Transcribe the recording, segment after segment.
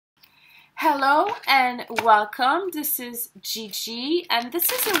Hello and welcome. This is Gigi and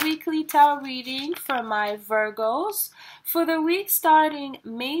this is a weekly tarot reading for my Virgos for the week starting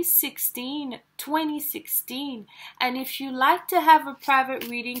May 16, 2016. And if you like to have a private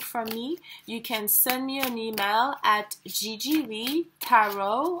reading from me, you can send me an email at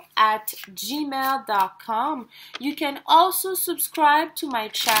gigileetarot@gmail.com. You can also subscribe to my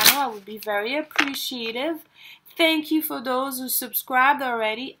channel. I would be very appreciative. Thank you for those who subscribed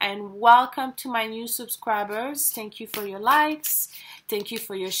already, and welcome to my new subscribers. Thank you for your likes. Thank you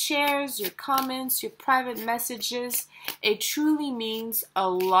for your shares, your comments, your private messages. It truly means a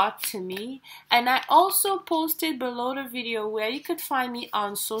lot to me. And I also posted below the video where you could find me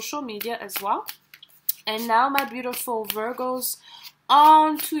on social media as well. And now, my beautiful Virgos,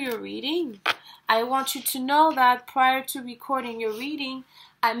 on to your reading. I want you to know that prior to recording your reading,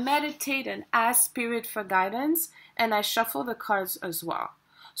 I meditate and ask Spirit for guidance, and I shuffle the cards as well.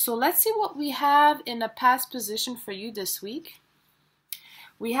 So let's see what we have in a past position for you this week.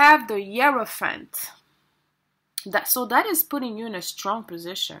 We have the Hierophant. So that is putting you in a strong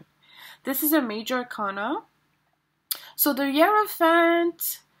position. This is a major arcana. So the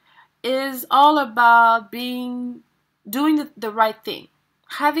Hierophant is all about doing the right thing,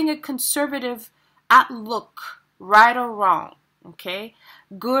 having a conservative outlook, right or wrong. Okay,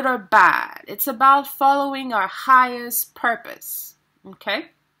 good or bad. It's about following our highest purpose.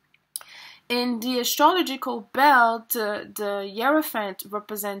 Okay, in the astrological belt, the Hierophant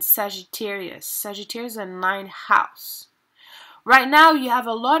represents Sagittarius. Sagittarius is a 9th house. Right now, you have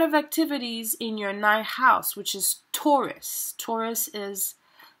a lot of activities in your 9th house, which is Taurus. Taurus is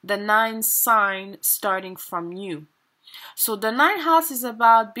the 9th sign starting from you. So the 9th house is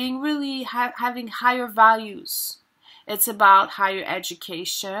about being really having higher values. It's about higher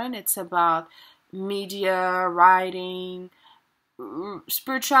education. It's about media, writing,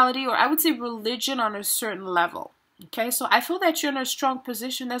 spirituality, or I would say religion on a certain level. Okay, so I feel that you're in a strong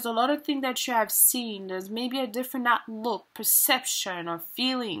position. There's a lot of things that you have seen. There's maybe a different outlook, perception, or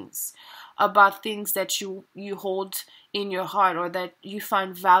feelings about things that you hold in your heart or that you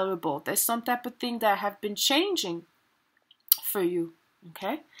find valuable. There's some type of thing that have been changing for you.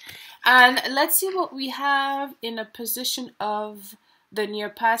 Okay, and let's see what we have in a position of the near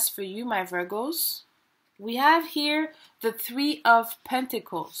past for you, my Virgos. We have here the 3 of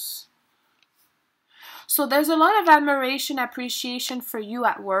Pentacles. So there's a lot of admiration, appreciation for you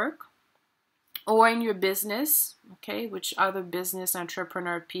at work or in your business, okay, which other business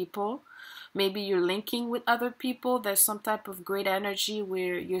entrepreneur people. Maybe you're linking with other people. There's some type of great energy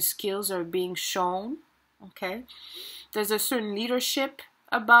where your skills are being shown, okay. There's a certain leadership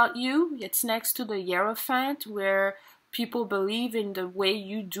about you. It's next to the Hierophant, where people believe in the way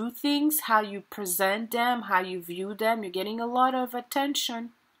you do things, how you present them, how you view them. You're getting a lot of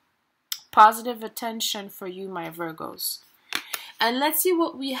attention, positive attention for you, my Virgos. And let's see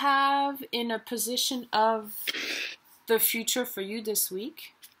what we have in a position of the future for you this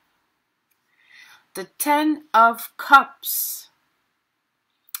week. The 10 of Cups.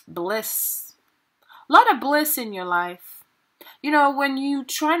 Bliss. A lot of bliss in your life. You know, when you're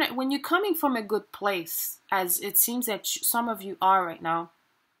coming from a good place, as it seems that some of you are right now,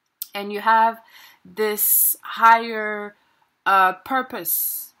 and you have this higher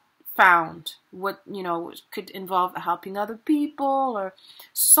purpose found, what, you know, could involve helping other people or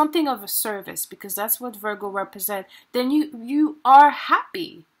something of a service, because that's what Virgo represents, then you are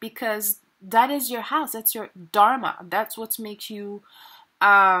happy because that is your house, that's your dharma, that's what makes you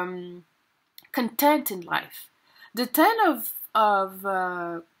content in life. The 10 of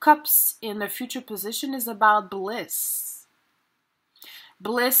Cups in the future position is about bliss.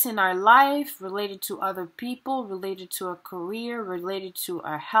 Bliss in our life, related to other people, related to our career, related to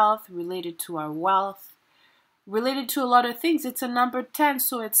our health, related to our wealth, related to a lot of things. It's a number 10,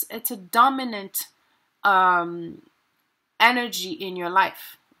 so it's a dominant energy in your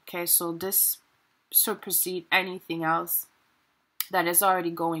life. Okay, so this supersedes anything else that is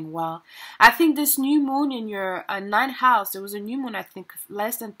already going well. I think this new moon in your 9th house, there was a new moon, I think,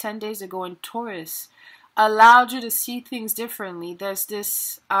 less than 10 days ago in Taurus, allowed you to see things differently. There's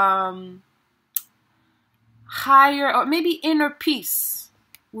this higher or maybe inner peace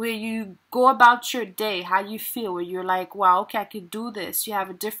where you go about your day, how you feel, where you're like, wow, okay, I could do this. You have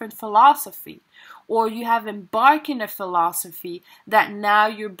a different philosophy, or you have embarked in a philosophy that now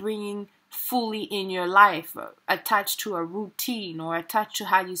you're bringing fully in your life, attached to a routine or attached to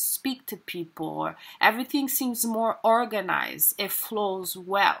how you speak to people, or everything seems more organized. It flows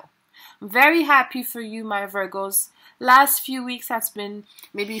well. I'm very happy for you, my Virgos. Last few weeks has been,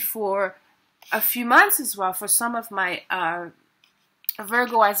 maybe for a few months as well, for some of my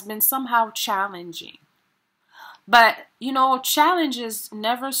Virgo has been somehow challenging. But, you know, challenges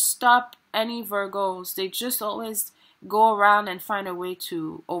never stop any Virgos. They just always go around and find a way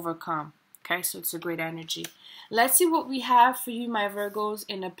to overcome. Okay, so it's a great energy. Let's see what we have for you, my Virgos,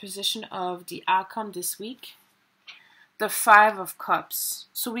 in a position of the outcome this week. The Five of Cups.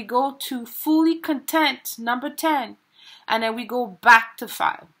 So we go to fully content, number 10. And then we go back to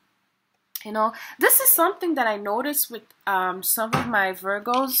 5. You know, this is something that I noticed with some of my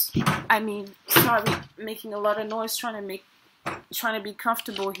Virgos. I mean, sorry, making a lot of noise, trying to be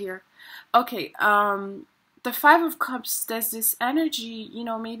comfortable here. Okay, the Five of Cups, there's this energy, you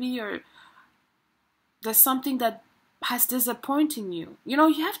know, maybe there's something that has disappointing you. You know,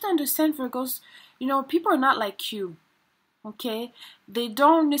 you have to understand, Virgos, you know, people are not like you, okay? They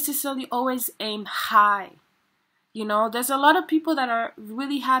don't necessarily always aim high. You know, there's a lot of people that are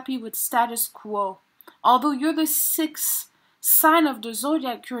really happy with status quo. Although you're the 6th sign of the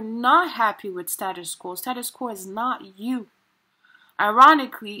zodiac, you're not happy with status quo. Status quo is not you.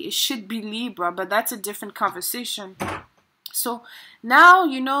 Ironically, it should be Libra, but that's a different conversation. So now,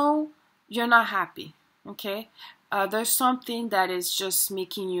 you know, you're not happy, okay? There's something that is just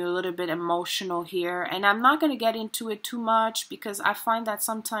making you a little bit emotional here. And I'm not going to get into it too much because I find that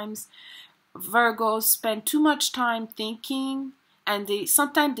sometimes Virgos spend too much time thinking, and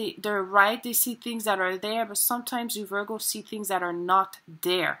sometimes they're right, they see things that are there, but sometimes you Virgos see things that are not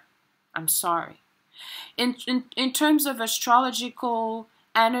there. I'm sorry. In terms of astrological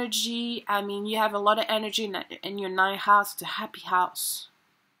energy, I mean, you have a lot of energy in your 9th house, the happy house.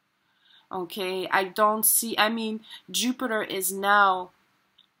 Okay, I don't see, I mean, Jupiter is now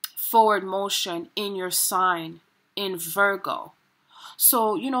forward motion in your sign in Virgo.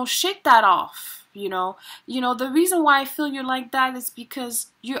 So, you know, shake that off, you know. The reason why I feel you're like that is because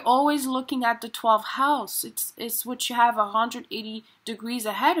you're always looking at the 12th house. It's what you have 180 degrees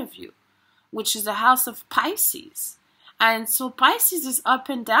ahead of you, which is the house of Pisces. And so Pisces is up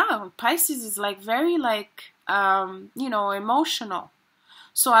and down. Pisces is like very like, you know, emotional.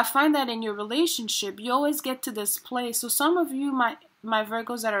 So I find that in your relationship, you always get to this place. So some of you, my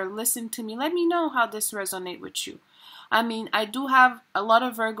Virgos that are listening to me, let me know how this resonates with you. I mean, I do have a lot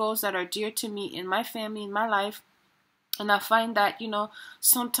of Virgos that are dear to me in my family, in my life. And I find that, you know,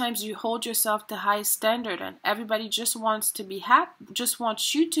 sometimes you hold yourself to high standard and everybody just wants to be happy, just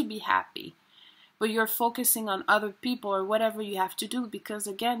wants you to be happy. But you're focusing on other people or whatever you have to do because,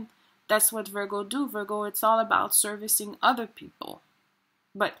 again, that's what Virgo do. Virgo, it's all about servicing other people.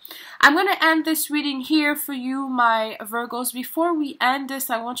 But I'm going to end this reading here for you, my Virgos. Before we end this,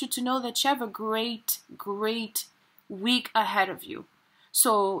 I want you to know that you have a great, great week ahead of you.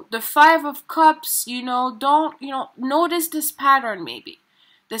 So the Five of Cups, you know, notice this pattern maybe.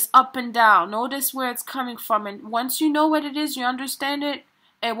 This up and down. Notice where it's coming from. And once you know what it is, you understand it,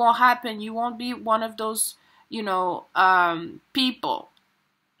 it won't happen. You won't be one of those, you know, people.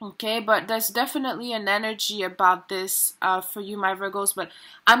 Okay, but there's definitely an energy about this for you, my Virgos. But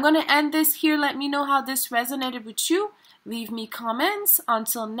I'm going to end this here. Let me know how this resonated with you. Leave me comments.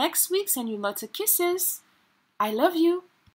 Until next week, send you lots of kisses. I love you.